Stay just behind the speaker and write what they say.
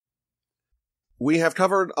We have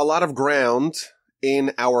covered a lot of ground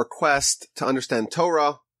in our quest to understand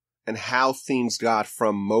Torah and how things got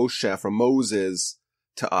from Moses,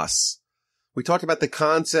 to us. We talked about the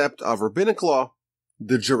concept of rabbinic law,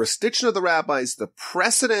 the jurisdiction of the rabbis, the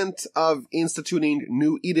precedent of instituting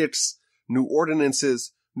new edicts, new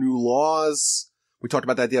ordinances, new laws. We talked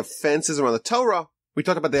about the idea of fences around the Torah. We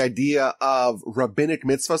talked about the idea of rabbinic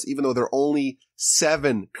mitzvahs, even though there are only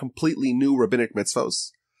 7 completely new rabbinic mitzvahs.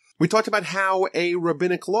 We talked about how a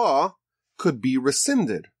rabbinic law could be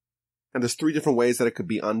rescinded. And there's 3 different ways that it could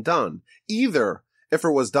be undone. Either if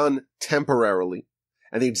it was done temporarily.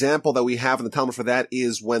 And the example that we have in the Talmud for that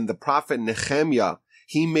is when the prophet Nehemiah,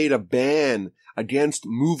 he made a ban against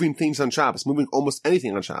moving things on Shabbos, moving almost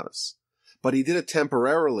anything on Shabbos. But he did it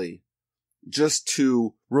temporarily, just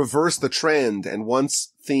to reverse the trend. And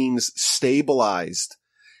once things stabilized,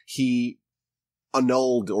 he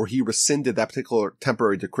annulled or he rescinded that particular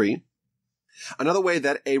temporary decree. Another way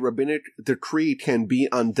that a rabbinic decree can be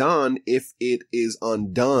undone if it is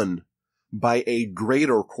undone by a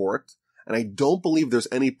greater court. And I don't believe there's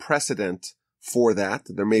any precedent for that.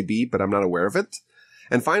 There may be, but I'm not aware of it.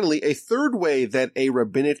 And finally, a third way that a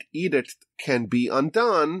rabbinic edict can be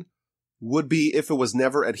undone would be if it was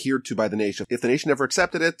never adhered to by the nation. If the nation never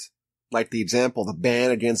accepted it, like the example, the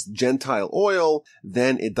ban against Gentile oil,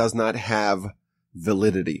 then it does not have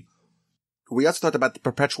validity. We also talked about the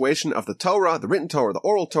perpetuation of the Torah, the written Torah, the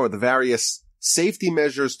oral Torah, the various safety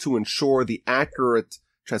measures to ensure the accurate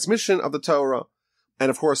transmission of the Torah. And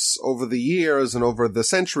of course, over the years and over the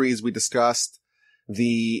centuries, we discussed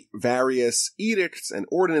the various edicts and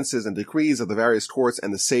ordinances and decrees of the various courts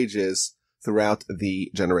and the sages throughout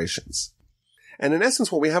the generations. And in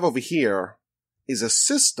essence, what we have over here is a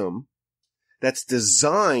system that's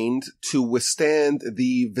designed to withstand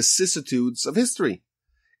the vicissitudes of history.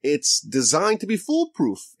 It's designed to be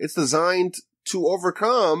foolproof. It's designed to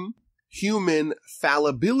overcome human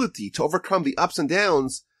fallibility, to overcome the ups and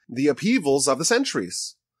downs, the upheavals of the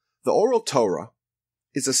centuries. The oral Torah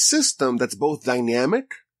is a system that's both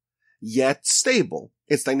dynamic yet stable.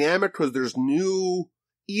 It's dynamic because there's new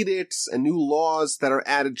edicts and new laws that are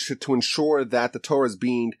added to ensure that the Torah is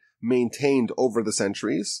being maintained over the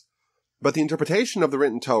centuries. But the interpretation of the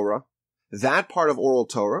written Torah, that part of oral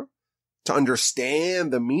Torah, to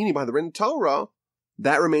understand the meaning behind the written Torah,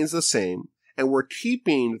 that remains the same. And we're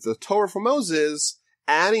keeping the Torah from Moses,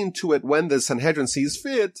 adding to it when the Sanhedrin sees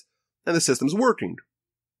fit, and the system's working.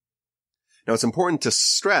 Now, it's important to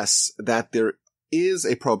stress that there is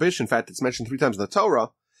a prohibition. In fact, it's mentioned 3 times in the Torah.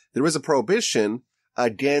 There is a prohibition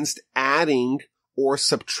against adding or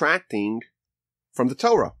subtracting from the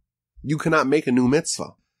Torah. You cannot make a new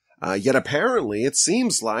mitzvah. Yet apparently, it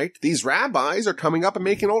seems like these rabbis are coming up and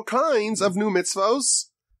making all kinds of new mitzvahs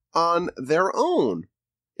on their own.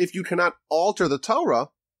 If you cannot alter the Torah,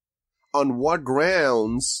 on what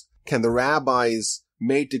grounds can the rabbis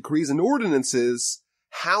make decrees and ordinances?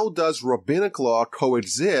 How does rabbinic law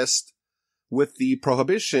coexist with the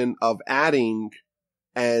prohibition of adding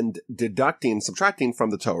and deducting, subtracting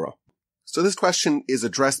from the Torah? So this question is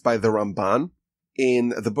addressed by the Ramban in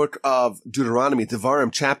the book of Deuteronomy,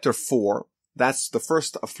 Devarim, chapter 4. That's the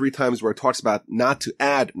first of 3 times where it talks about not to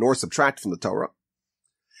add nor subtract from the Torah.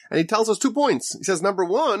 And he tells us 2 points. He says, number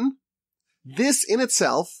 1, this in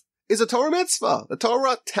itself is a Torah mitzvah. The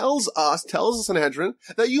Torah tells the Sanhedrin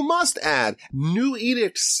that you must add new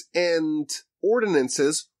edicts and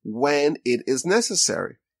ordinances when it is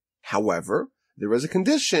necessary. However, there is a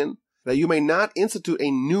condition that you may not institute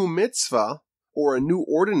a new mitzvah or a new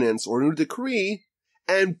ordinance or a new decree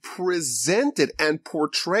and present it and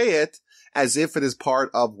portray it as if it is part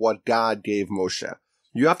of what God gave Moshe.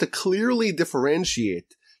 You have to clearly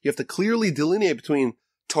differentiate. You have to clearly delineate between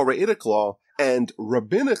Toraitic law and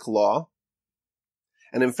rabbinic law.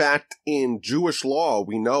 And in fact, in Jewish law,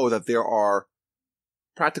 we know that there are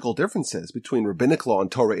practical differences between rabbinic law and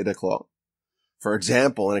Toraitic law. For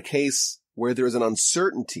example, in a case where there is an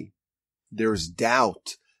uncertainty, there is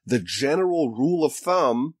doubt, the general rule of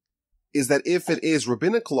thumb is that if it is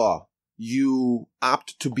rabbinic law, you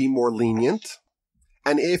opt to be more lenient.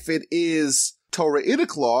 And if it is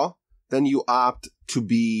Toraitic law, then you opt to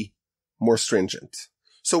be more stringent.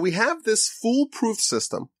 So we have this foolproof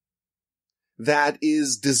system that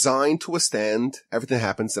is designed to withstand everything that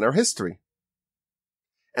happens in our history.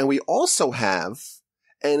 And we also have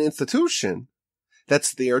an institution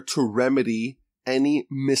that's there to remedy any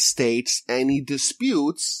mistakes, any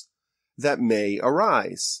disputes that may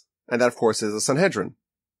arise. And that, of course, is the Sanhedrin.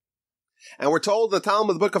 And we're told in the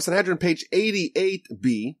Talmud, the book of Sanhedrin, page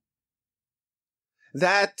 88b,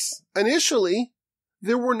 that initially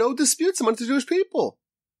there were no disputes among the Jewish people.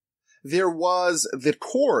 there was the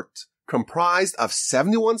court comprised of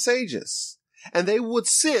 71 sages, and they would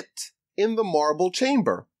sit in the marble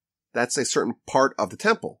chamber. That's a certain part of the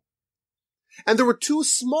temple. And there were two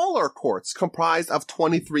smaller courts comprised of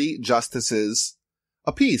 23 justices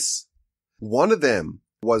apiece. One of them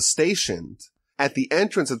was stationed at the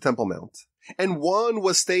entrance of the Temple Mount, and one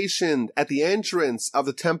was stationed at the entrance of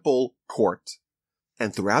the temple court.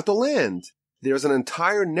 And throughout the land, there's an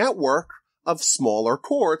entire network of smaller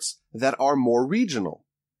courts that are more regional.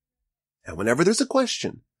 And whenever there's a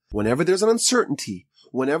question, whenever there's an uncertainty,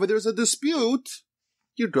 whenever there's a dispute,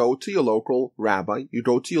 you go to your local rabbi, you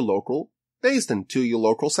go to your local Beis Din, to your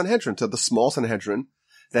local Sanhedrin, to the small Sanhedrin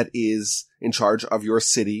that is in charge of your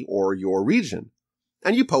city or your region.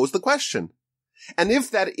 And you pose the question. And if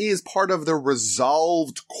that is part of the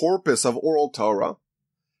resolved corpus of oral Torah,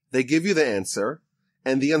 they give you the answer,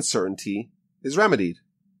 and the uncertainty is remedied.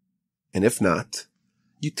 And if not,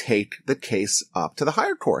 you take the case up to the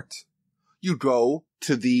higher court. You go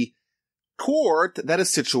to the court that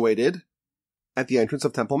is situated at the entrance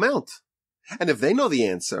of Temple Mount. And if they know the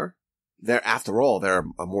answer, after all, they're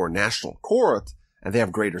a more national court, and they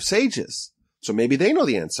have greater sages. So maybe they know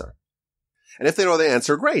the answer. And if they know the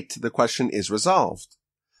answer, great, the question is resolved.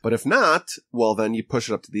 But if not, well, then you push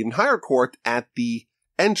it up to the even higher court at the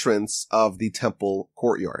entrance of the temple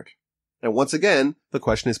courtyard. And once again, the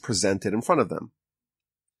question is presented in front of them.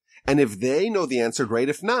 And if they know the answer, great.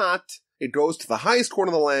 If not, it goes to the highest court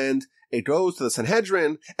of the land, it goes to the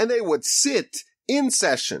Sanhedrin, and they would sit in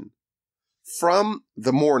session from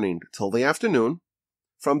the morning till the afternoon,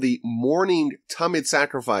 from the morning Tamid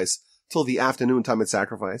sacrifice till the afternoon Tamid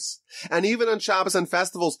sacrifice. And even on Shabbos and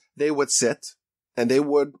festivals, they would sit and they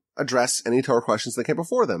would address any Torah questions that came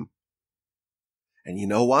before them. And you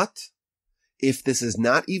know what? If this is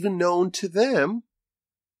not even known to them,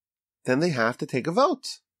 then they have to take a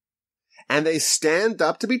vote. And they stand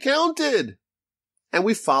up to be counted. And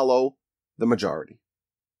we follow the majority.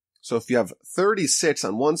 So if you have 36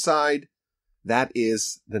 on one side, that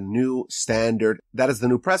is the new standard. That is the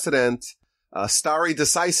new precedent. Stare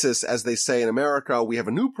decisis, as they say in America. We have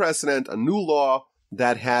a new precedent, a new law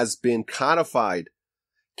that has been codified,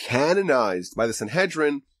 canonized by the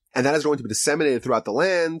Sanhedrin, and that is going to be disseminated throughout the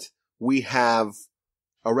land. We have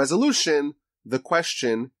a resolution. The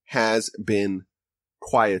question has been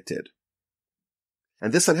quieted.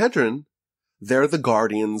 And this Sanhedrin, they're the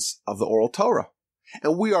guardians of the oral Torah.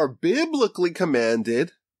 And we are biblically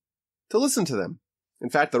commanded to listen to them. In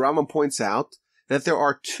fact, the Rambam points out that there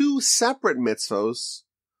are two separate mitzvos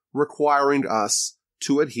requiring us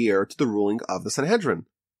to adhere to the ruling of the Sanhedrin.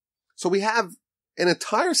 So we have an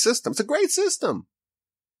entire system. It's a great system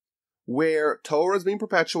where Torah is being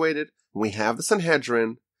perpetuated. We have the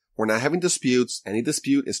Sanhedrin. We're not having disputes. Any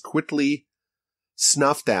dispute is quickly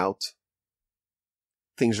snuffed out.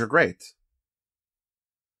 Things are great.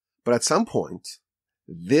 But at some point,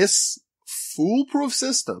 this foolproof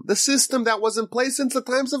system, the system that was in place since the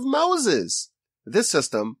times of Moses, this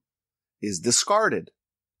system is discarded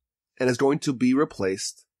and is going to be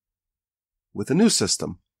replaced with a new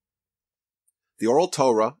system. The oral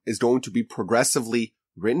Torah is going to be progressively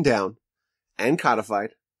written down and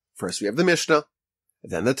codified. First we have the Mishnah,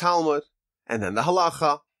 then the Talmud, and then the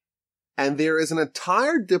Halacha. And there is an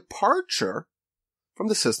entire departure from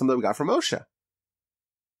the system that we got from Moshe.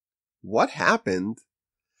 What happened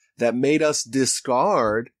that made us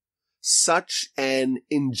discard such an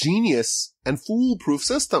ingenious and foolproof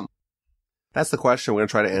system? That's the question we're going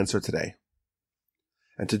to try to answer today.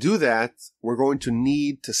 And to do that, we're going to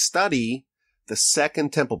need to study the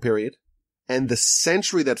Second Temple period and the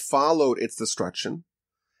century that followed its destruction.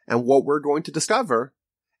 And what we're going to discover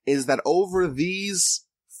is that over these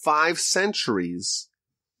 5 centuries,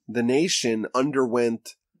 the nation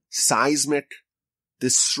underwent seismic,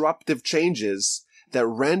 disruptive changes that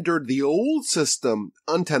rendered the old system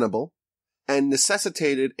untenable and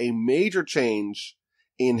necessitated a major change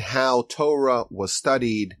in how Torah was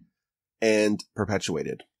studied and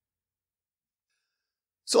perpetuated.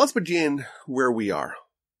 So let's begin where we are.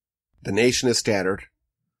 The nation is scattered.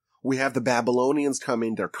 We have the Babylonians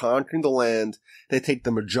coming. They're conquering the land. They take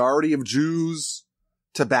the majority of Jews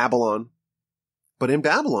to Babylon. But in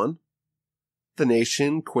Babylon, the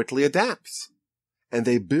nation quickly adapts. And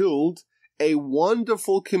they build a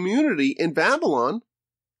wonderful community in Babylon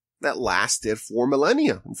that lasted for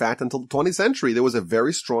millennia. In fact, until the 20th century, there was a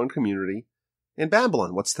very strong community in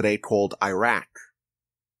Babylon, what's today called Iraq.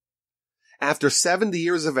 After 70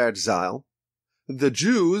 years of exile, the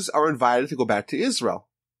Jews are invited to go back to Israel.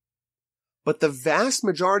 But the vast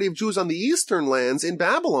majority of Jews on the eastern lands in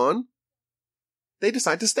Babylon, they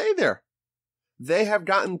decide to stay there. They have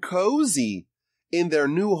gotten cozy in their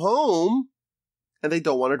new home, and they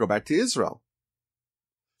don't want to go back to Israel.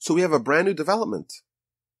 So we have a brand new development.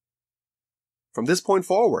 From this point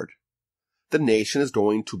forward, the nation is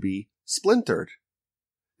going to be splintered.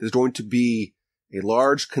 There's going to be a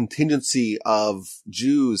large contingency of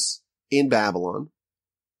Jews in Babylon,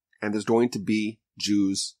 and there's going to be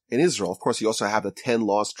Jews in Israel. Of course, you also have the 10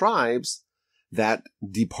 lost tribes that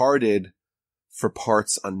departed for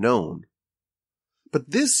parts unknown.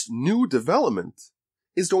 But this new development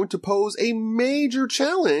is going to pose a major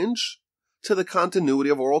challenge to the continuity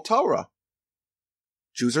of oral Torah.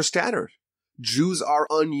 Jews are scattered. Jews are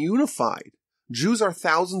ununified. Jews are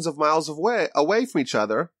thousands of miles away from each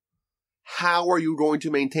other. How are you going to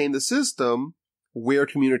maintain the system where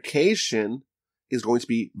communication is going to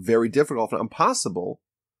be very difficult and impossible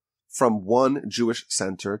from one Jewish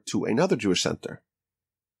center to another Jewish center?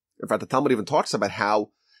 In fact, the Talmud even talks about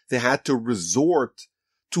how they had to resort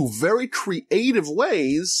to very creative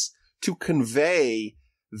ways to convey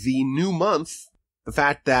the new month, the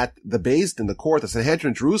fact that the Beis Din, the court, the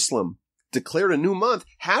Sanhedrin in Jerusalem, declared a new month.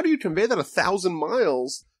 How do you convey that 1,000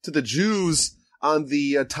 miles to the Jews on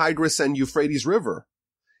the Tigris and Euphrates River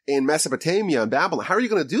in Mesopotamia and Babylon? How are you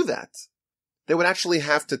going to do that? They would actually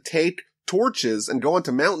have to take torches and go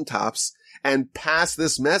onto mountaintops and pass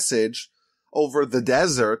this message over the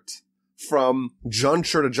desert from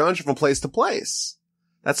juncture to juncture, from place to place.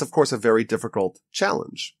 That's, of course, a very difficult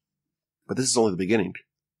challenge. But this is only the beginning.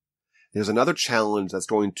 There's another challenge that's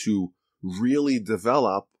going to really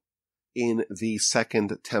develop in the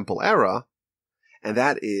Second Temple era, and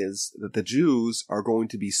that is that the Jews are going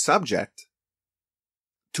to be subject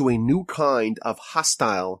to a new kind of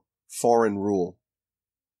hostile foreign rule.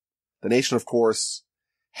 The nation, of course,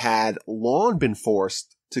 had long been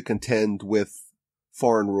forced to contend with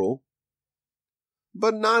foreign rule,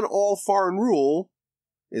 but not all foreign rule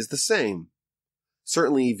is the same,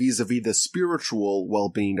 certainly vis-a-vis the spiritual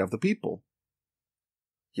well-being of the people.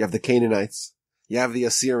 You have the Canaanites, you have the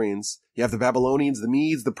Assyrians, you have the Babylonians, the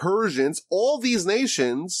Medes, the Persians. All these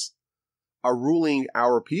nations are ruling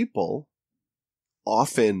our people,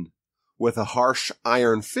 often with a harsh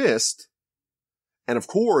iron fist, and of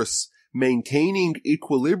course, maintaining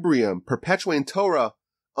equilibrium, perpetuating Torah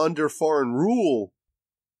under foreign rule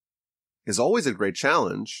is always a great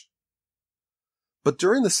challenge. But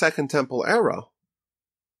during the Second Temple era,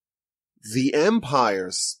 the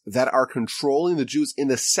empires that are controlling the Jews in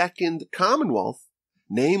the Second Commonwealth,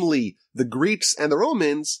 namely the Greeks and the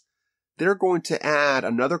Romans, they're going to add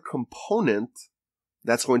another component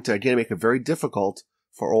that's going to, again, make it very difficult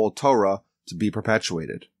for oral Torah to be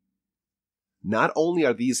perpetuated. Not only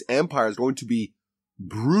are these empires going to be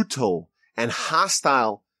brutal and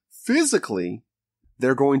hostile physically,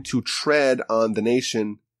 they're going to tread on the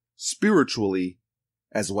nation spiritually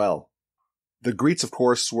as well. The Greeks, of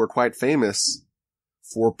course, were quite famous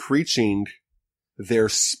for preaching their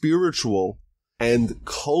spiritual and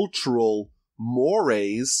cultural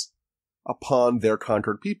mores upon their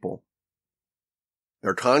conquered people.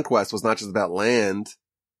 Their conquest was not just about land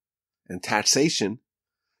and taxation.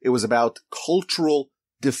 It was about cultural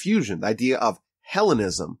diffusion, the idea of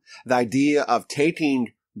Hellenism, the idea of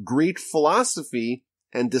taking Greek philosophy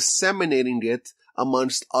and disseminating it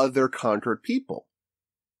amongst other conquered people.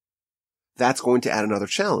 That's going to add another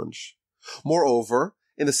challenge. Moreover,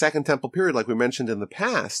 in the Second Temple period, like we mentioned in the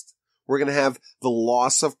past, we're going to have the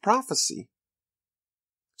loss of prophecy.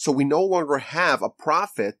 So we no longer have a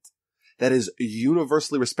prophet that is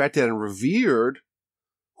universally respected and revered,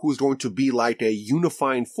 who's going to be like a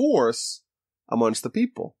unifying force amongst the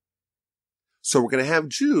people. So we're going to have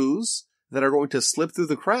Jews that are going to slip through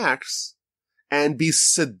the cracks and be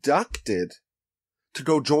seducted to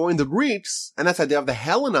go join the Greeks, and that's the idea of the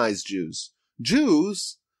Hellenized Jews.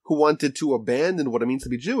 Jews who wanted to abandon what it means to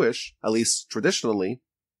be Jewish, at least traditionally,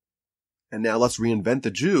 and now let's reinvent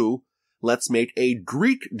the Jew. Let's make a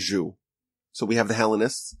Greek Jew. So we have the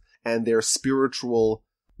Hellenists and their spiritual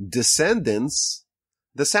descendants,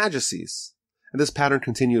 the Sadducees. And this pattern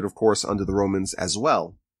continued, of course, under the Romans as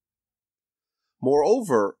well.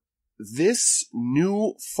 Moreover, this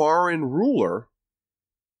new foreign ruler,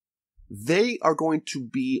 they are going to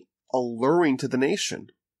be alluring to the nation.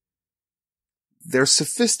 They're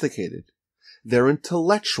sophisticated. They're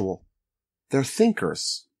intellectual. They're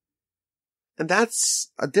thinkers. And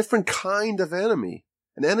that's a different kind of enemy.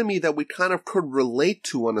 An enemy that we kind of could relate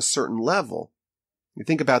to on a certain level. You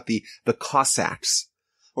think about the Cossacks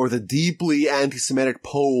or the deeply anti-Semitic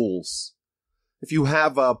Poles. If you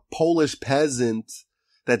have a Polish peasant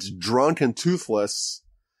that's drunk and toothless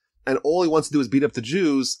and all he wants to do is beat up the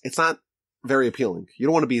Jews, it's not very appealing. You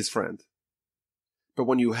don't want to be his friend. But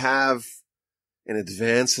when you have an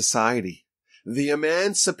advanced society, the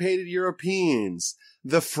emancipated Europeans,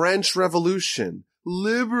 the French Revolution,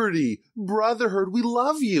 liberty, brotherhood, we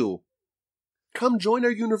love you. Come join our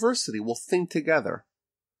university. We'll think together.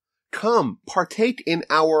 Come partake in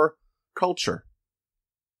our culture.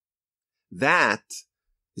 That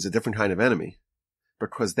is a different kind of enemy,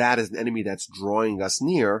 because that is an enemy that's drawing us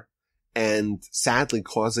near and sadly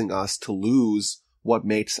causing us to lose what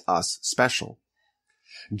makes us special.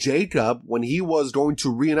 Jacob, when he was going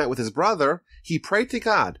to reunite with his brother, he prayed to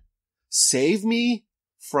God, save me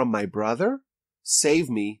from my brother, save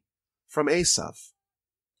me from Esau.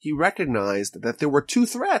 He recognized that there were two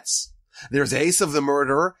threats. There's Esau the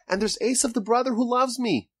murderer, and there's Esau the brother who loves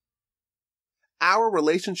me. Our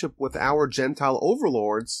relationship with our Gentile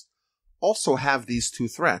overlords also have these two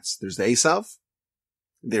threats. There's Esau,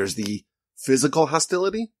 there's the physical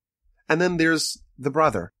hostility, and then there's the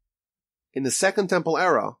brother. In the Second Temple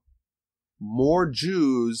era, more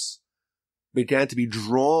Jews began to be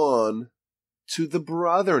drawn to the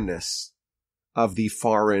brotherness of the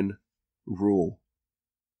foreign rule.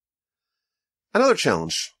 Another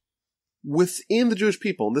challenge within the Jewish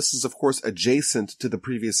people, and this is of course adjacent to the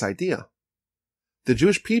previous idea, the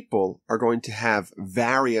Jewish people are going to have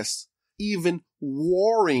various, even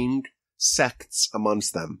warring sects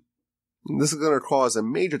amongst them. And this is going to cause a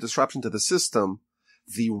major disruption to the system,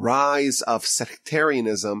 the rise of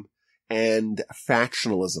sectarianism and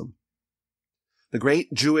factionalism. The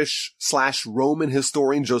great Jewish/Roman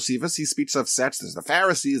historian Josephus, he speaks of sects. There's the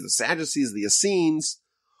Pharisees, the Sadducees, the Essenes.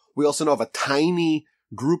 We also know of a tiny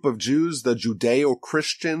group of Jews, the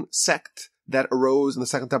Judeo-Christian sect that arose in the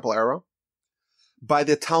Second Temple era. By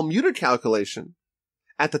the Talmudic calculation,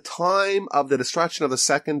 at the time of the destruction of the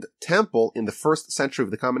Second Temple in the 1st century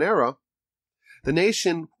of the Common Era, the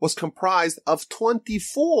nation was comprised of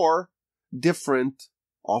 24 different,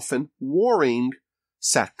 often warring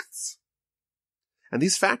sects. And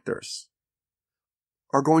these factors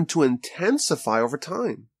are going to intensify over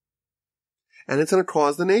time. And it's going to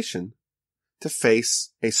cause the nation to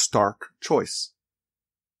face a stark choice.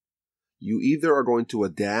 You either are going to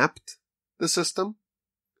adapt the system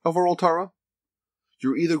of oral Torah,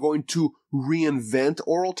 you're either going to reinvent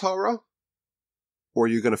oral Torah, or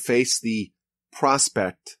you're going to face the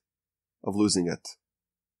prospect of losing it.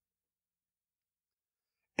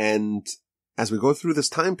 And as we go through this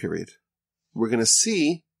time period, we're going to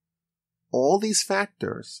see all these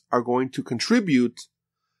factors are going to contribute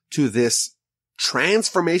to this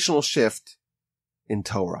transformational shift in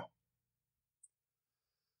Torah.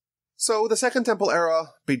 So the Second Temple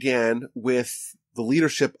era began with the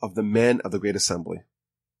leadership of the men of the Great Assembly.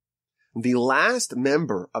 The last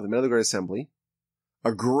member of the men of the Great Assembly,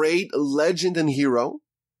 a great legend and hero,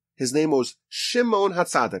 his name was Shimon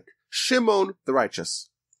HaTzadik, Shimon the Righteous.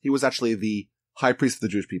 He was actually the high priest of the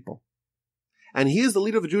Jewish people. And he is the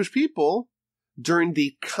leader of the Jewish people during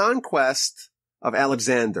the conquest of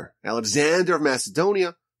Alexander. Alexander of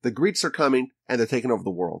Macedonia, the Greeks are coming, and they're taking over the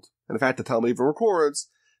world. And in fact, the Talmud even records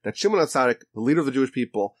that Shimon HaTzadik, the leader of the Jewish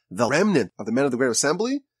people, the remnant of the men of the Great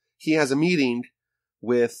Assembly, he has a meeting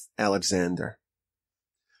with Alexander.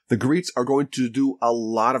 The Greeks are going to do a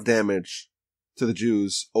lot of damage to the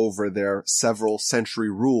Jews over their several century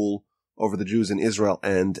rule over the Jews in Israel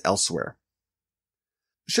and elsewhere.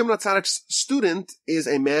 Shimon HaTzadik's student is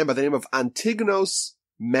a man by the name of Antigonus,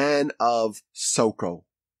 man of Soko.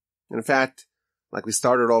 And in fact, like we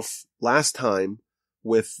started off last time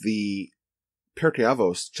with the Pirkei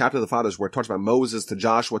Avos, chapter of the Fathers, where it talks about Moses to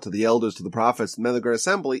Joshua, to the elders, to the prophets, the men of the Great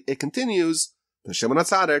Assembly, it continues to Shimon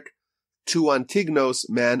HaTzadik, to Antigonus,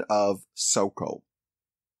 man of Soko.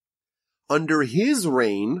 Under his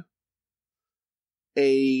reign,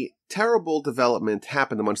 a terrible development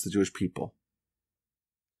happened amongst the Jewish people.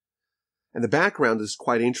 And the background is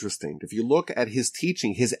quite interesting. If you look at his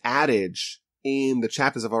teaching, his adage in the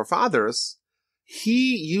chapters of our fathers,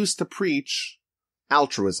 he used to preach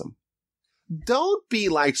altruism. Don't be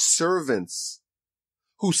like servants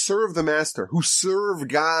who serve the master, who serve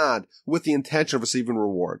God with the intention of receiving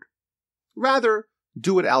reward. Rather,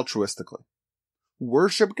 do it altruistically.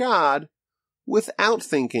 Worship God without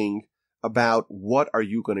thinking about what are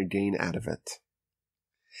you going to gain out of it.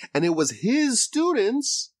 And it was his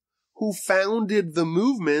students who founded the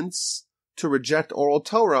movements to reject oral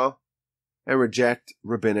Torah and reject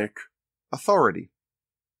rabbinic authority.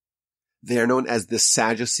 They are known as the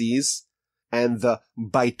Sadducees and the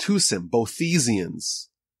Boethesians.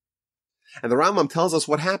 And the Rambam tells us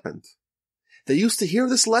what happened. They used to hear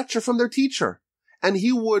this lecture from their teacher, and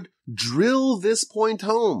he would drill this point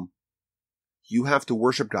home. You have to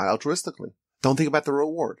worship God altruistically. Don't think about the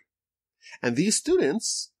reward. And these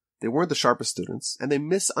students, they weren't the sharpest students, and they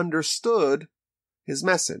misunderstood his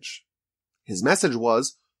message. His message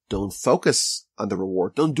was, don't focus on the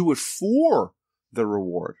reward. Don't do it for the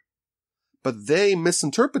reward. But they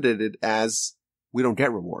misinterpreted it as, we don't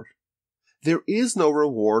get reward. There is no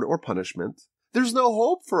reward or punishment. There's no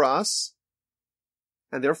hope for us.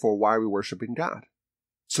 And therefore, why are we worshiping God?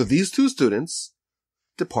 So these two students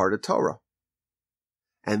departed Torah.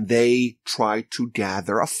 And they tried to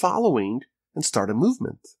gather a following and start a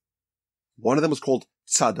movement. One of them was called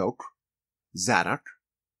Zadok,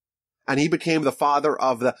 and he became the father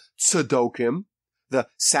of the Tzadokim, the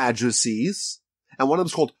Sadducees. And one of them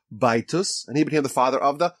was called Baitus, and he became the father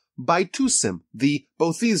of the Baitusim, the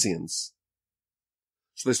Boethesians.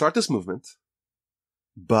 So they start this movement,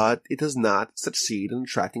 but it does not succeed in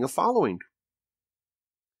attracting a following.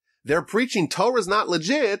 They're preaching Torah is not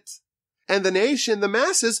legit, and the nation, the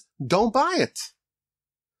masses, don't buy it.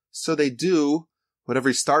 So they do what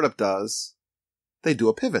every startup does. They do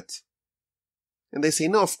a pivot. And they say,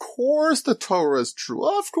 no, of course the Torah is true.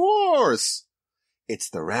 Of course. It's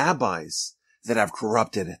the rabbis that have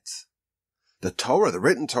corrupted it. The Torah, the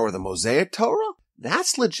written Torah, the Mosaic Torah,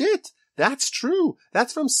 that's legit. That's true.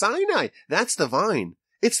 That's from Sinai. That's divine.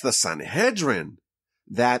 It's the Sanhedrin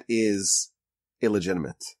that is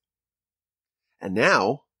illegitimate. And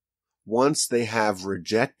now, once they have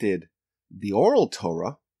rejected the oral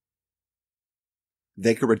Torah,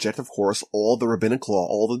 they could reject, of course, all the rabbinic law,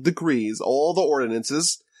 all the decrees, all the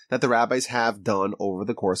ordinances that the rabbis have done over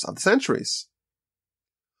the course of the centuries.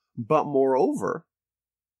 But moreover,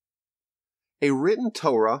 a written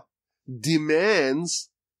Torah demands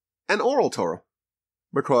an oral Torah.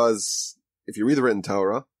 Because if you read the written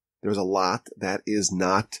Torah, there's a lot that is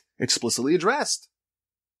not explicitly addressed.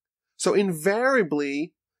 So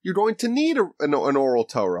invariably, you're going to need an oral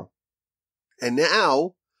Torah. And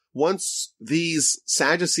now, once these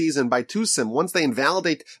Sadducees and Baitusim, once they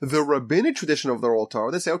invalidate the rabbinic tradition of the oral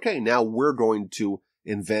Torah, they say, okay, now we're going to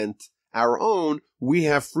invent our own. We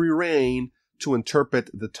have free reign to interpret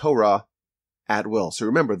the Torah at will. So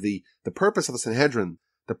remember, the purpose of the Sanhedrin,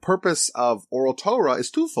 the purpose of oral Torah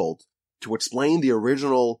is twofold: to explain the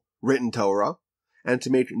original written Torah and to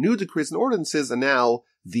make new decrees and ordinances. And now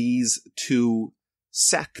these two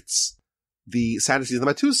sects, the Sadducees and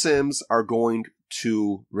the Baitusims, are going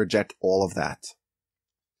to reject all of that.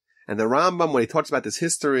 And the Rambam, when he talks about this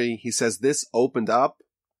history, he says this opened up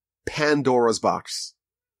Pandora's box.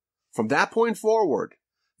 From that point forward,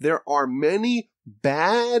 there are many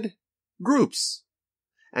bad groups.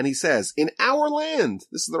 And he says, in our land,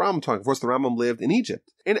 this is the Rambam talking. Of course, the Rambam lived in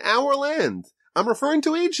Egypt. In our land, I'm referring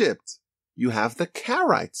to Egypt, you have the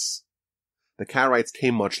Karaites. The Karaites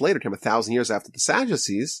came much later, came 1,000 years after the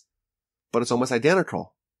Sadducees, but it's almost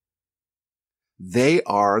identical. They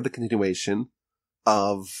are the continuation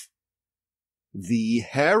of the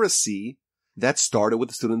heresy that started with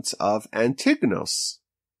the students of Antigonus.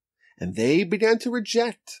 And they began to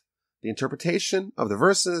reject the interpretation of the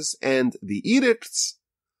verses and the edicts.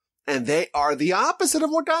 And they are the opposite of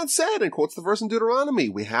what God said, and quotes the verse in Deuteronomy.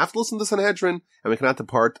 We have to listen to the Sanhedrin, and we cannot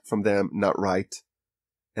depart from them, not right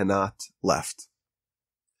and not left.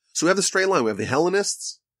 So we have the straight line. We have the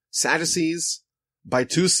Hellenists, Sadducees,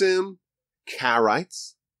 Baitusim,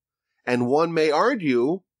 Karaites, and one may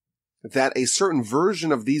argue that a certain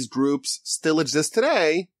version of these groups still exists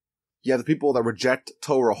today. You have the people that reject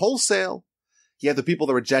Torah wholesale. You have the people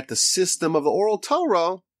that reject the system of the oral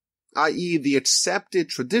Torah, i.e. the accepted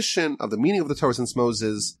tradition of the meaning of the Torah since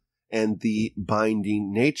Moses and the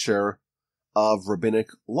binding nature of rabbinic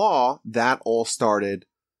law. That all started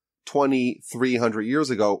 2,300 years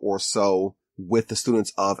ago or so with the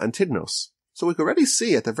students of Antigonus. So we could already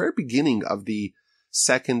see at the very beginning of the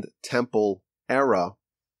Second Temple era,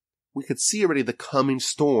 we could see already the coming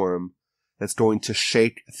storm that's going to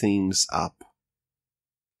shake things up.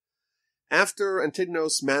 After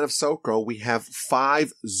Antigonus, man of Soko, we have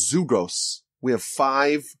 5 zugos. We have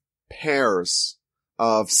 5 pairs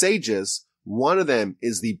of sages. One of them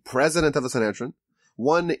is the president of the Sanhedrin.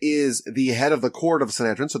 One is the head of the court of the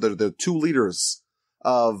Sanhedrin. So they're the 2 leaders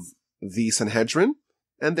of the Sanhedrin.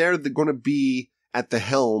 And they're going to be at the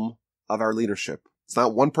helm of our leadership. It's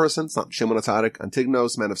not one person. It's not Shimon HaTzadik,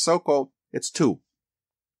 Antigonus, man of Soko. It's 2.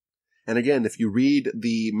 And again, if you read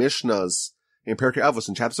the Mishnahs in Pirkei Avos,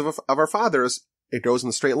 in chapters of our fathers, it goes in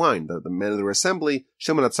the straight line. The men of the assembly,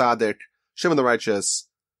 Shimon HaTzadik, Shimon the righteous,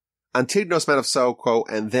 Antigonus, man of Soko,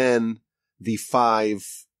 and then the 5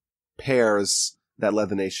 pairs that led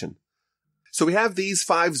the nation. So we have these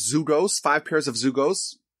 5 zugos, 5 pairs of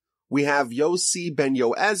zugos. We have Yossi ben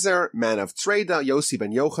Yoezer, man of Tzreda, Yossi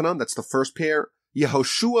ben Yochanan, that's the first pair.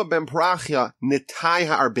 Yehoshua ben Parachia, Nitai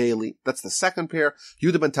ha'arbeli. That's the second pair.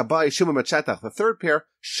 Yehuda ben Tabai, Shimon ben Chetach. The third pair,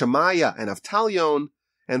 Shemaiah and Avtalion.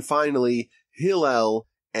 And finally, Hillel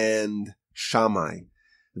and Shammai.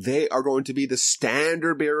 They are going to be the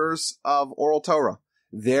standard bearers of oral Torah.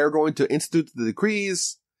 They're going to institute the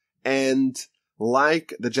decrees, and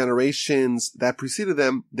like the generations that preceded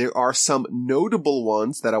them, there are some notable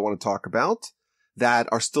ones that I want to talk about that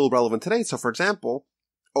are still relevant today. So, for example,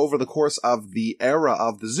 over the course of the era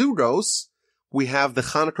of the Zugos, we have the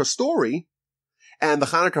Hanukkah story and the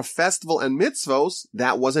Hanukkah festival and mitzvos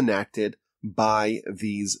that was enacted by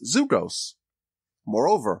these Zugos.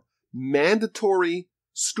 Moreover, mandatory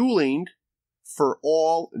schooling for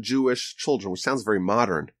all Jewish children, which sounds very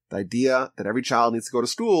modern. The idea that every child needs to go to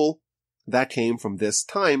school, that came from this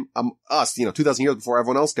time. Us, 2,000 years before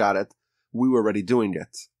everyone else got it, we were already doing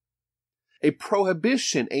it. A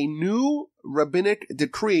prohibition, a new rabbinic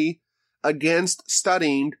decree against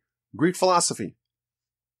studying Greek philosophy.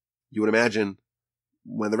 You would imagine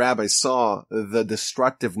when the rabbis saw the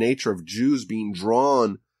destructive nature of Jews being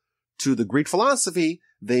drawn to the Greek philosophy,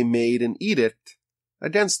 they made an edict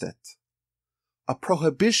against it. A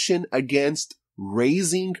prohibition against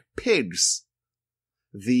raising pigs.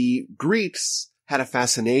 The Greeks had a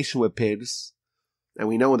fascination with pigs, and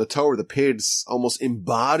we know in the Torah the pigs almost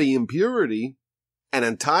embody impurity, and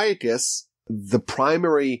Antiochus, the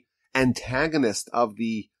primary antagonist of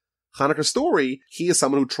the Hanukkah story, he is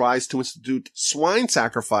someone who tries to institute swine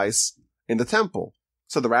sacrifice in the temple.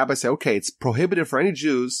 So the rabbis say, okay, it's prohibited for any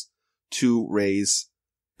Jews to raise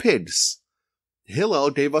pigs. Hillel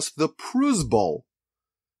gave us the Pruz Bowl.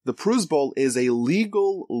 The Pruz Bowl is a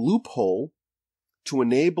legal loophole to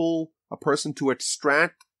enable a person to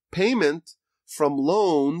extract payment from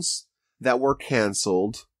loans that were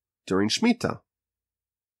canceled during Shemitah.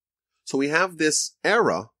 So we have this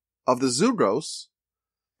era of the Zugos,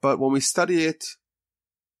 but when we study it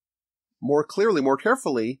more clearly, more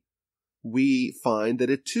carefully, we find that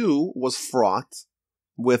it too was fraught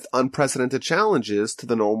with unprecedented challenges to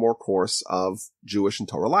the normal course of Jewish and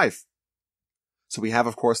Torah life. So we have,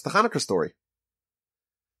 of course, the Hanukkah story.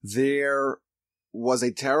 There was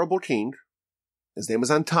a terrible king. His name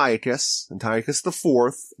was Antiochus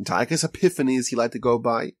IV, Antiochus Epiphanes, he liked to go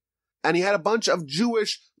by. And he had a bunch of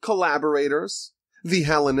Jewish collaborators, the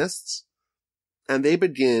Hellenists, and they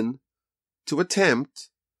begin to attempt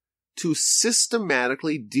to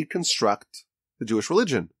systematically deconstruct the Jewish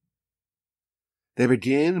religion. They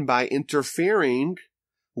begin by interfering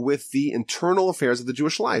with the internal affairs of the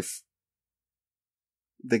Jewish life.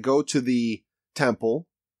 They go to the temple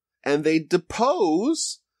and they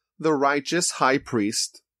depose the righteous high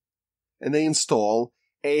priest, and they install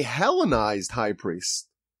a Hellenized high priest.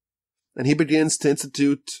 And he begins to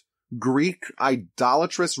institute Greek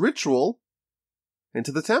idolatrous ritual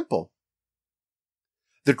into the temple.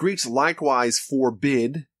 The Greeks likewise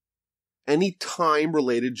forbid any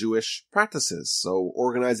time-related Jewish practices. So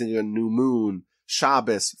organizing a new moon,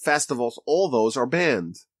 Shabbos, festivals, all those are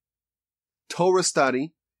banned. Torah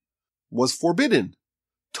study was forbidden.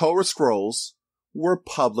 Torah scrolls were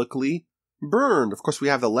publicly burned. Of course, we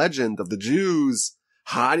have the legend of the Jews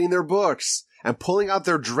hiding their books and pulling out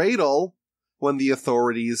their dreidel when the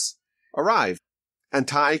authorities arrive.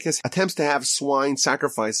 Antiochus attempts to have swine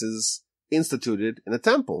sacrifices instituted in the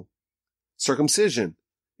temple. Circumcision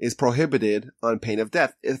is prohibited on pain of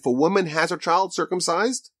death. If a woman has her child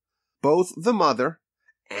circumcised, both the mother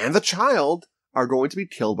and the child are going to be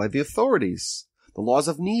killed by the authorities. The laws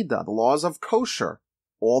of Nida, the laws of kosher,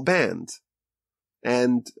 all banned.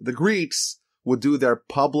 And the Greeks would do their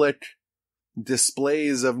public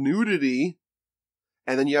displays of nudity,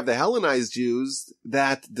 and then you have the Hellenized Jews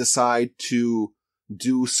that decide to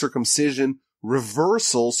do circumcision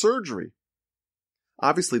reversal surgery.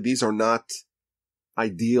 Obviously, these are not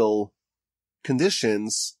ideal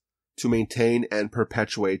conditions to maintain and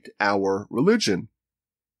perpetuate our religion.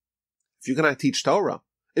 If you cannot teach Torah,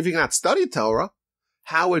 if you cannot study Torah,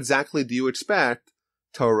 how exactly do you expect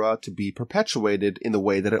Torah to be perpetuated in the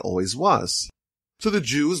way that it always was? So the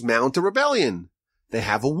Jews mount a rebellion. They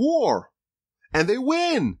have a war. And they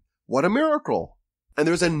win. What a miracle. And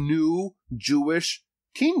there's a new Jewish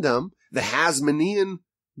kingdom, the Hasmonean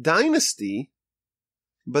dynasty,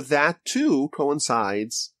 but that too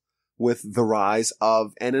coincides with the rise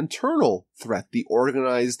of an internal threat, the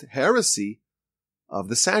organized heresy of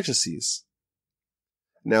the Sadducees.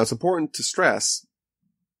 Now, it's important to stress,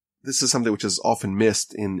 this is something which is often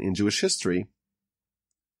missed in Jewish history.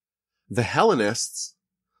 The Hellenists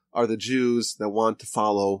are the Jews that want to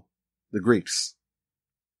follow the Greeks.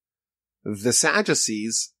 The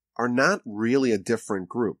Sadducees are not really a different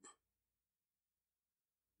group.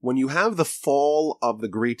 when you have the fall of the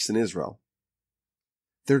Greeks in Israel,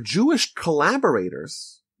 their Jewish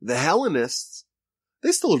collaborators, the Hellenists,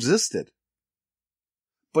 they still existed.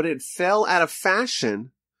 But it fell out of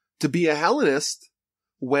fashion to be a Hellenist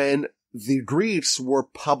when the Greeks were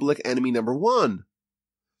public enemy number one.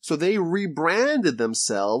 So they rebranded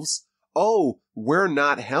themselves. Oh, we're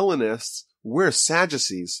not Hellenists, we're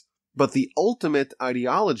Sadducees. But the ultimate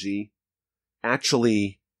ideology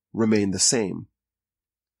actually remained the same.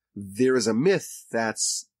 There is a myth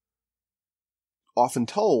that's often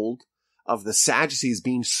told of the Sadducees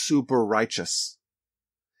being super righteous.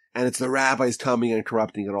 And it's the rabbis coming and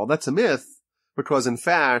corrupting it all. That's a myth because, in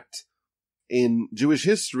fact, in Jewish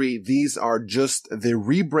history, these are just the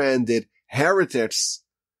rebranded heretics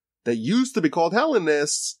that used to be called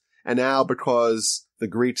Hellenists, and now because the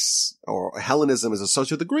Greeks, or Hellenism is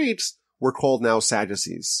associated with the Greeks, we're called now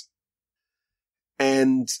Sadducees.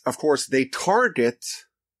 And, of course, they target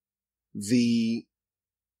the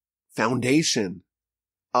foundation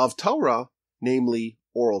of Torah, namely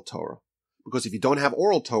oral Torah. Because if you don't have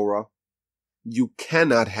oral Torah, you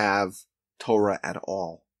cannot have Torah at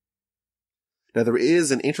all. Now, there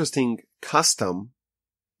is an interesting custom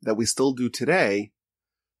that we still do today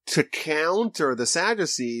to counter the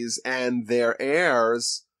Sadducees and their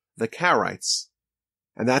heirs, the Karaites.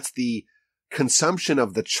 And that's the consumption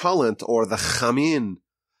of the cholent or the chamin,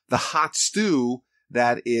 the hot stew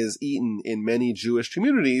that is eaten in many Jewish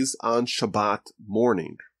communities on Shabbat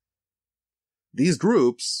morning. These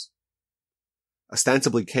groups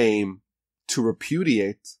ostensibly came to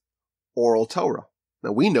repudiate oral Torah.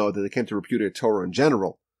 Now we know that they came to repudiate Torah in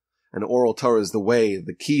general, and oral Torah is the way,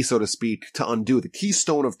 the key, so to speak, to undo the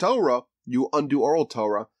keystone of Torah. You undo oral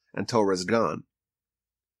Torah, and Torah is gone.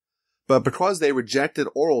 But because they rejected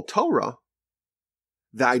oral Torah,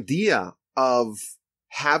 the idea of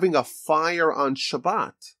having a fire on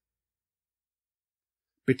Shabbat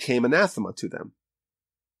became anathema to them.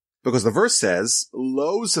 Because the verse says,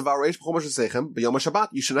 Lo sevaresh b'chol mashasechem b'yom Shabbat.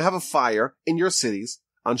 You should not have a fire in your cities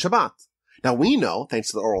on Shabbat. Now we know, thanks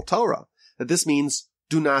to the oral Torah, that this means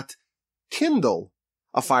do not kindle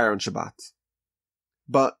a fire on Shabbat.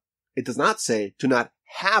 But it does not say do not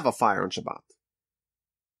have a fire on Shabbat.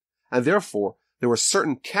 And therefore, there were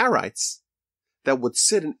certain Karaites that would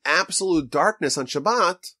sit in absolute darkness on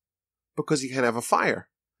Shabbat because you can't have a fire.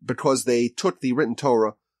 Because they took the written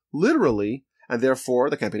Torah literally, and therefore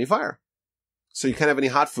there can't be any fire. So you can't have any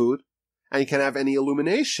hot food, and you can't have any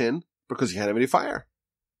illumination because you can't have any fire.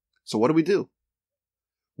 So what do?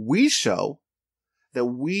 We show that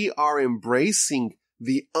we are embracing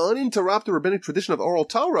the uninterrupted rabbinic tradition of oral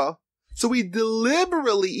Torah, so we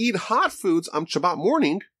deliberately eat hot foods on Shabbat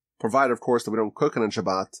morning, provided, of course, that we don't cook it on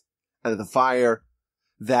Shabbat, and that the fire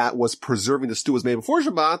that was preserving the stew was made before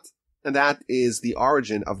Shabbat, and that is the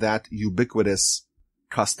origin of that ubiquitous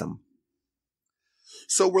custom.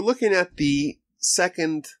 So we're looking at the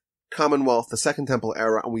Second Commonwealth, the Second Temple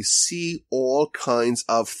era, and we see all kinds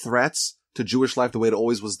of threats to Jewish life the way it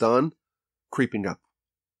always was done, creeping up.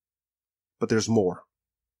 But there's more.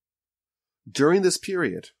 During this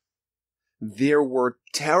period, there were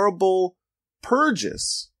terrible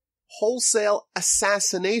purges, wholesale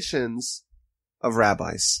assassinations of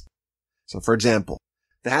rabbis. So, for example,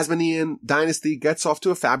 the Hasmonean dynasty gets off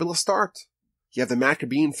to a fabulous start. You have the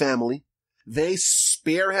Maccabean family. They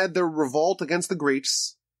spearhead the revolt against the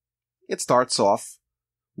Greeks. It starts off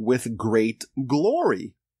with great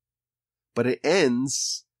glory, but it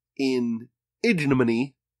ends in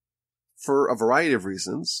ignominy for a variety of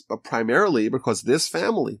reasons, but primarily because this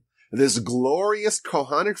family, this glorious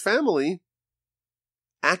Kohanic family,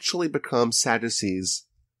 actually become Sadducees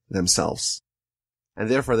themselves. And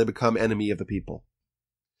therefore they become enemy of the people.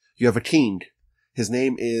 You have a king. His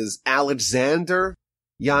name is Alexander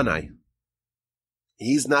Yanai.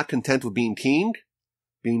 He's not content with being king,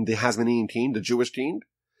 being the Hasmonean king, the Jewish king.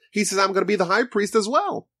 He says, I'm going to be the high priest as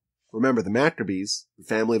well. Remember, the Maccabees, the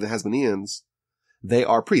family of the Hasmoneans, they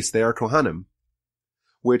are priests, they are Kohanim,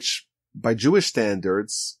 which by Jewish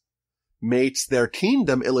standards makes their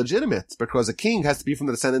kingdom illegitimate because a king has to be from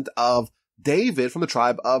the descendant of David from the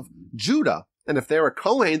tribe of Judah. And if they're a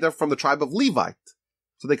Kohen, they're from the tribe of Levite.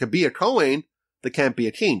 So they could be a Kohen, they can't be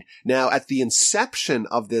a king. Now, at the inception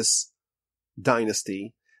of this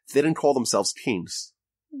dynasty, they didn't call themselves kings.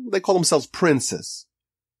 They call themselves princes.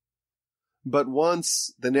 But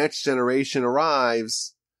once the next generation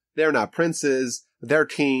arrives, they're not princes, they're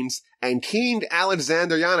kings. And King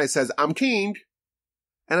Alexander Yanai says, I'm king,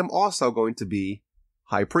 and I'm also going to be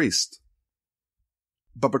high priest.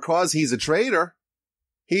 But because he's a traitor,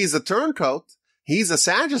 he's a turncoat, he's a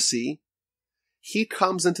Sadducee, he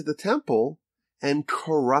comes into the temple and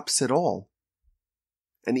corrupts it all.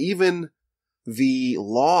 And even the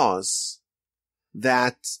laws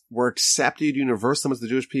that were accepted universally amongst the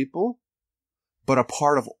Jewish people, but are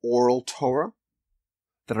part of oral Torah,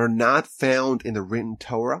 that are not found in the written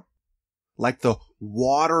Torah, like the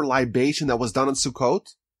water libation that was done in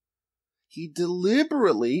Sukkot, he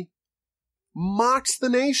deliberately mocks the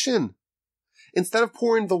nation. Instead of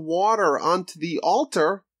pouring the water onto the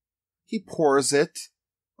altar, he pours it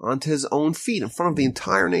onto his own feet in front of the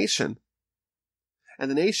entire nation. And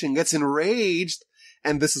the nation gets enraged,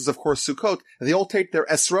 and this is of course Sukkot, and they all take their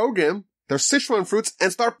esrogim, their citron fruits,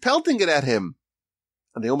 and start pelting it at him.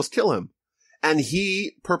 And they almost kill him. And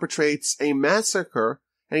he perpetrates a massacre,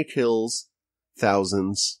 and he kills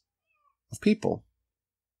thousands of people.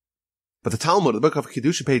 But the Talmud, the book of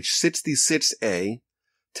Kiddushin, page 66a,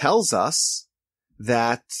 tells us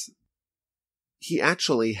that he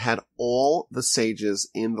actually had all the sages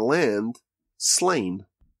in the land slain,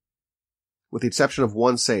 with the exception of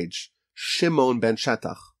one sage, Shimon ben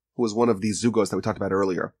Shetach, who was one of these zugos that we talked about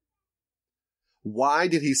earlier. Why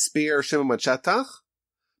did he spare Shimon ben Shetach?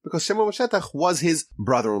 Because Shimon ben Shetach was his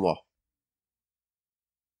brother-in-law.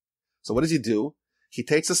 So what does he do? He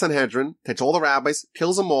takes the Sanhedrin, takes all the rabbis,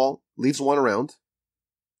 kills them all, leaves one around.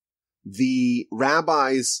 The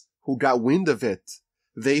rabbis who got wind of it,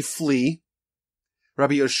 they flee.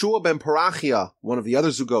 Rabbi Yeshua ben Parachia, one of the other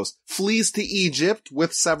zugos, flees to Egypt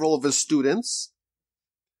with several of his students.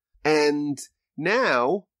 And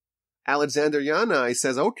now Alexander Yanai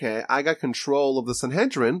says, okay, I got control of the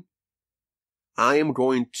Sanhedrin. I am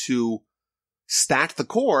going to stack the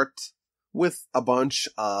court with a bunch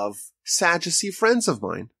of Sadducee friends of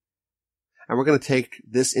mine. And we're going to take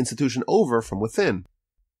this institution over from within.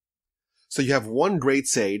 So you have one great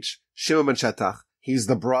sage, Shimon ben Shetach. He's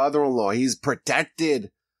the brother-in-law. He's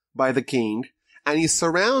protected by the king. And he's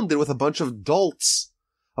surrounded with a bunch of dolts,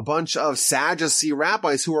 a bunch of Sadducee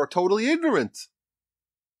rabbis who are totally ignorant.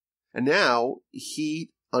 And now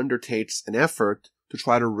he undertakes an effort to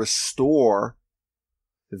try to restore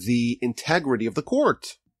the integrity of the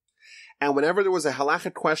court. And whenever there was a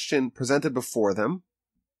halachic question presented before them,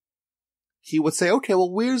 he would say, okay,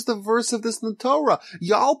 well, where's the verse of this in the Torah?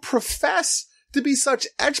 Y'all profess to be such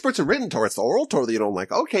experts in written Torah. It's the oral Torah that you don't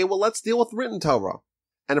like. Okay, well, let's deal with written Torah.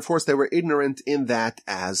 And of course, they were ignorant in that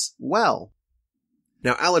as well.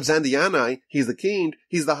 Now, Alexander Yanai, he's the king,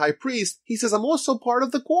 he's the high priest. He says, I'm also part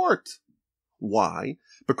of the court. Why?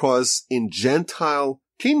 Because in Gentile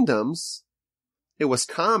kingdoms, it was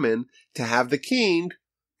common to have the king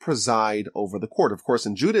preside over the court. Of course,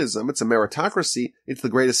 in Judaism, it's a meritocracy. It's the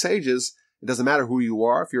greatest sages. It doesn't matter who you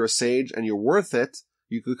are. If you're a sage and you're worth it,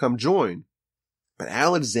 you could come join. But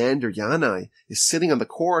Alexander Yanai is sitting on the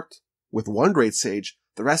court with one great sage.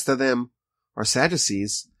 The rest of them are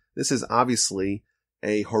Sadducees. This is obviously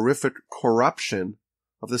a horrific corruption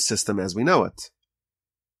of the system as we know it.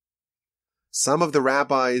 Some of the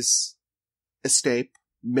rabbis escape.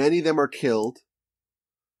 Many of them are killed.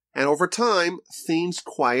 And over time, things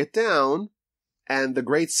quiet down, and the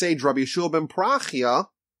great sage Rabbi Yeshua ben Parachia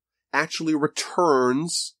actually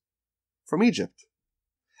returns from Egypt.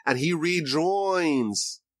 And he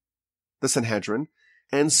rejoins the Sanhedrin,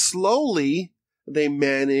 and slowly they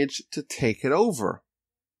manage to take it over.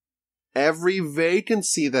 Every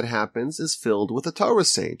vacancy that happens is filled with a Torah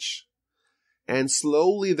sage. And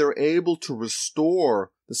slowly they're able to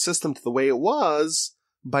restore the system to the way it was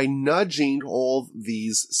by nudging all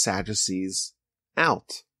these Sadducees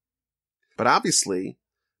out. But obviously,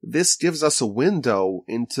 this gives us a window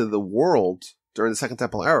into the world during the Second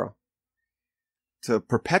Temple era to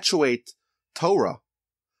perpetuate Torah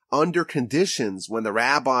under conditions when the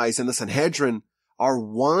rabbis and the Sanhedrin are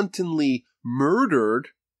wantonly murdered.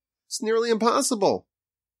 It's nearly impossible.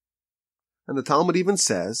 And the Talmud even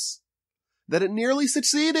says that it nearly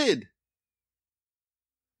succeeded.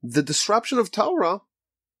 The disruption of Torah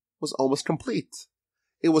was almost complete.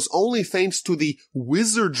 It was only thanks to the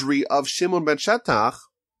wizardry of Shimon ben Shetach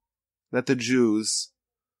that the Jews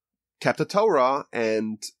kept the Torah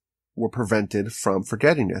and were prevented from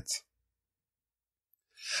forgetting it.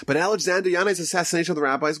 But Alexander Yanai's assassination of the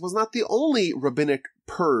rabbis was not the only rabbinic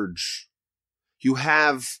purge. You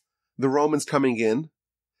have the Romans coming in,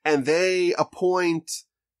 and they appoint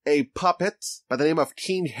a puppet by the name of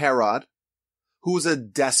King Herod, who's a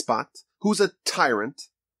despot, who's a tyrant,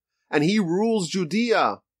 and he rules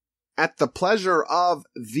Judea at the pleasure of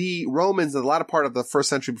the Romans in the latter part of the first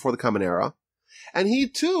century before the Common Era. And he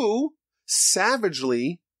too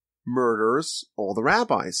savagely murders all the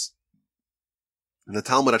rabbis. And the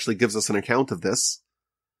Talmud actually gives us an account of this.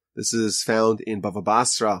 This is found in Bava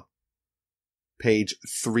Basra, page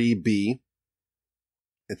 3b.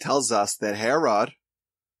 it tells us that Herod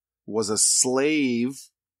was a slave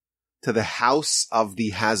to the house of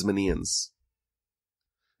the Hasmoneans.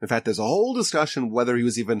 In fact, there's a whole discussion whether he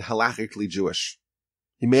was even halakhically Jewish.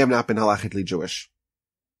 He may have not been halakhically Jewish.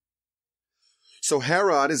 So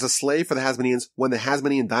Herod is a slave for the Hasmoneans when the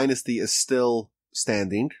Hasmonean dynasty is still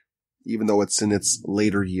standing, even though it's in its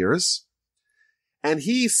later years. And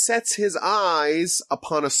he sets his eyes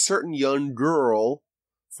upon a certain young girl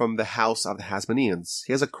from the house of the Hasmoneans.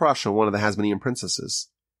 He has a crush on one of the Hasmonean princesses.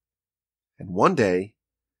 And one day,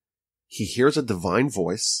 he hears a divine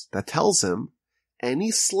voice that tells him any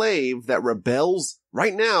slave that rebels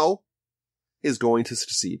right now is going to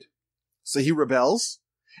succeed. So he rebels,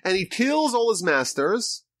 and he kills all his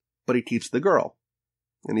masters, but he keeps the girl.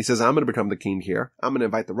 And he says, I'm going to become the king here. I'm going to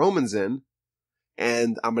invite the Romans in,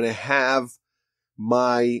 and I'm going to have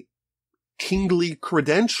my kingly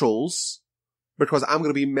credentials because I'm going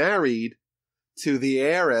to be married to the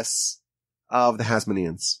heiress of the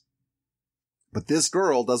Hasmoneans. But this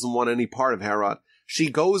girl doesn't want any part of Herod. She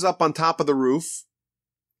goes up on top of the roof,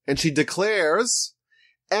 and she declares,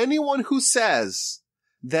 anyone who says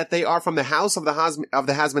that they are from the house of the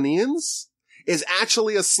Hasmoneans is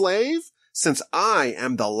actually a slave, since I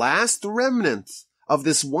am the last remnant of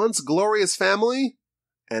this once glorious family,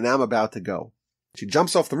 and I'm about to go. She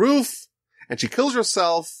jumps off the roof, and she kills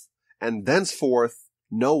herself, and thenceforth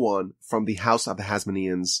no one from the house of the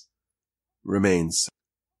Hasmoneans remains.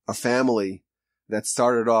 A family that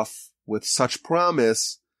started off with such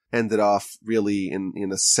promise ended off really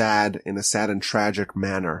in a sad and tragic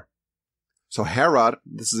manner. So Herod,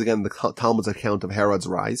 this is again the Talmud's account of Herod's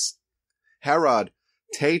rise. Herod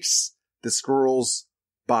takes this girl's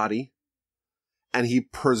body and he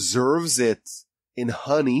preserves it in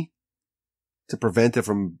honey to prevent it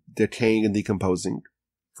from decaying and decomposing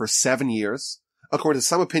for 7 years. According to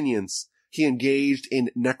some opinions, he engaged in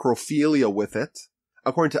necrophilia with it.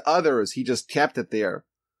 According to others, he just kept it there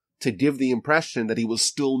to give the impression that he was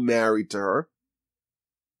still married to her.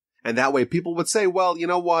 And that way people would say, well, you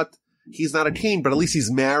know what? He's not a king, but at least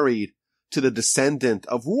he's married to the descendant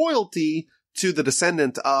of royalty, to the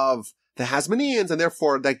descendant of the Hasmoneans, and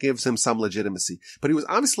therefore that gives him some legitimacy. But he was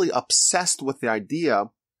obviously obsessed with the idea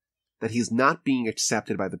that he's not being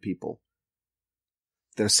accepted by the people.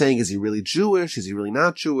 They're saying, is he really Jewish? Is he really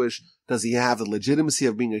not Jewish? Does he have the legitimacy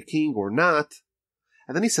of being a king or not?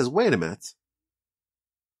 And then he says, wait a minute.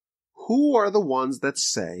 Who are the ones that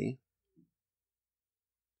say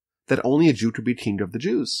that only a Jew could be king of the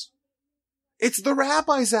Jews? It's the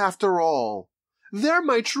rabbis after all. They're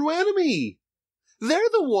my true enemy. They're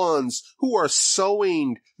the ones who are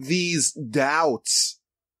sowing these doubts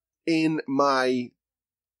in my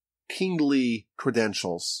kingly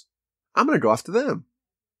credentials. I'm going to go after them.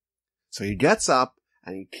 So he gets up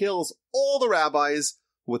and he kills all the rabbis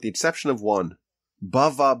with the exception of one,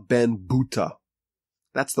 Bava ben Buta.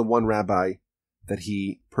 That's the one rabbi that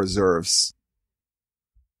he preserves.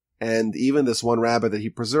 And even this one rabbi that he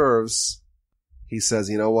preserves, he says,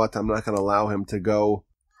 you know what? I'm not going to allow him to go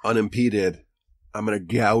unimpeded. I'm going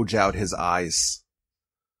to gouge out his eyes.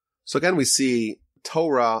 So again, we see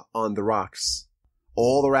Torah on the rocks.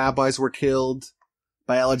 All the rabbis were killed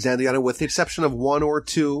by Alexander, with the exception of one or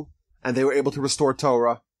two, and they were able to restore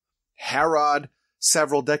Torah. Herod,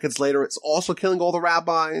 several decades later, is also killing all the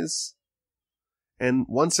rabbis. And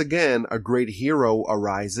once again, a great hero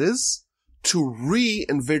arises to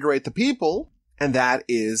reinvigorate the people, and that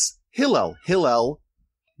is Hillel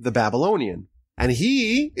the Babylonian. And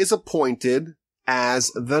he is appointed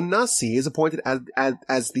as the Nasi. He is appointed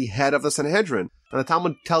as the head of the Sanhedrin. And the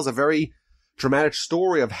Talmud tells a very dramatic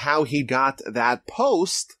story of how he got that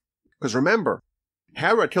post. Because remember,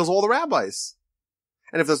 Herod kills all the rabbis.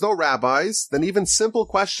 And if there's no rabbis, then even simple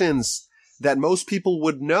questions that most people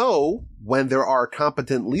would know when there are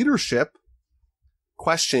competent leadership,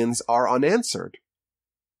 questions are unanswered.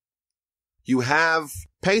 You have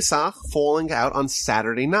Pesach falling out on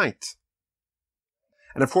Saturday night.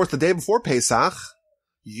 And of course, the day before Pesach,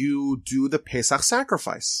 you do the Pesach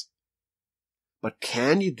sacrifice. But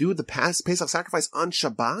can you do the Pesach sacrifice on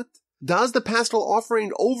Shabbat? Does the paschal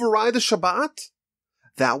offering override the Shabbat?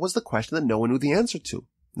 That was the question that no one knew the answer to.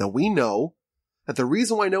 Now we know that the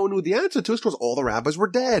reason why no one knew the answer to is because all the rabbis were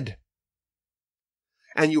dead.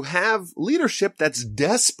 And you have leadership that's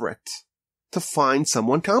desperate to find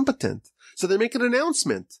someone competent. So they make an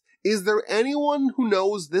announcement. Is there anyone who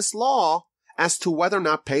knows this law as to whether or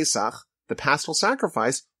not Pesach, the paschal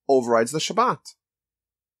sacrifice, overrides the Shabbat?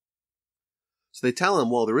 So they tell him,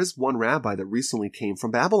 well, there is one rabbi that recently came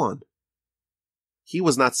from Babylon. He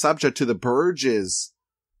was not subject to the purges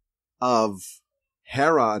of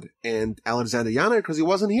Herod and Alexandriana because he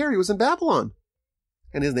wasn't here. He was in Babylon.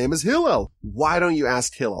 And his name is Hillel. Why don't you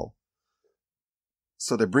ask Hillel?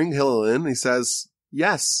 So they bring Hillel in and he says,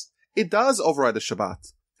 yes, it does override the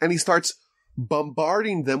Shabbat. And he starts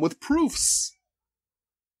bombarding them with proofs.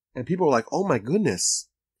 And people are like, oh my goodness,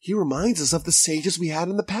 he reminds us of the sages we had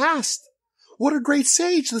in the past. What a great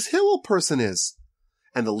sage this Hillel person is.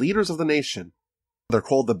 And the leaders of the nation, they're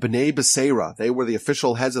called the Bnei Beseira. They were the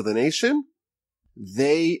official heads of the nation.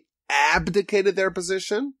 They abdicated their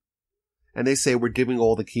position. And they say, we're giving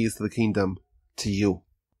all the keys to the kingdom to you.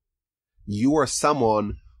 You are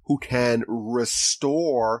someone who can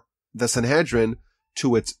restore the Sanhedrin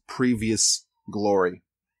to its previous glory.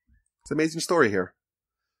 It's an amazing story here.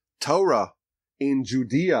 Torah in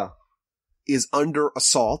Judea is under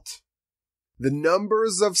assault. The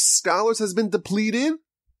numbers of scholars has been depleted.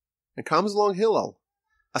 And comes along Hillel,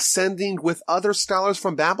 ascending with other scholars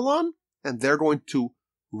from Babylon, and they're going to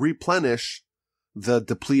replenish the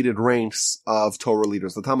depleted ranks of Torah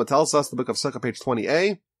leaders. The Talmud tells us, the book of Sukkah, page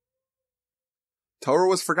 20a, Torah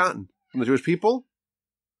was forgotten from the Jewish people,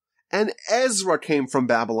 and Ezra came from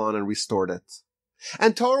Babylon and restored it.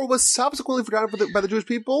 And Torah was subsequently forgotten by the Jewish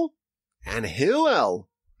people, and Hillel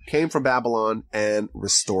came from Babylon and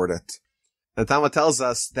restored it. The Talmud tells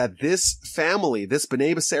us that this family, this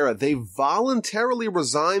Bnei Beseira, they voluntarily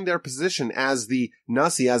resigned their position as the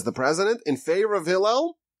Nasi, as the president, in favor of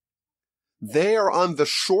Hillel. They are on the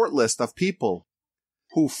short list of people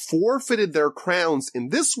who forfeited their crowns in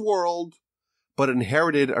this world, but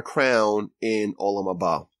inherited a crown in Olam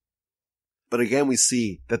Haba. But again, we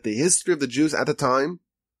see that the history of the Jews at the time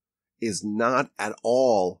is not at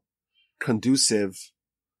all conducive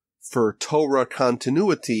for Torah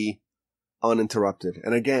continuity uninterrupted.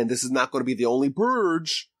 And again, this is not going to be the only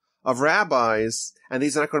purge of rabbis, and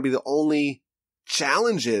these are not going to be the only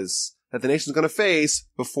challenges that the nation is going to face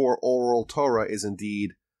before oral Torah is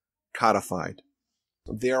indeed codified.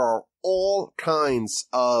 There are all kinds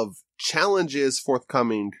of challenges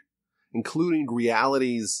forthcoming, including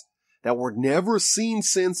realities that were never seen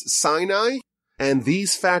since Sinai, and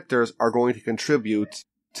these factors are going to contribute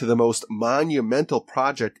to the most monumental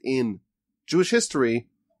project in Jewish history,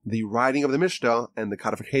 the writing of the Mishnah and the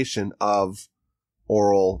codification of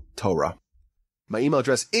oral Torah. My email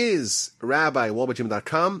address is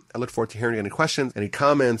rabbi@wolbajim.com. I look forward to hearing any questions, any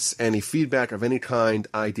comments, any feedback of any kind.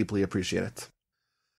 I deeply appreciate it.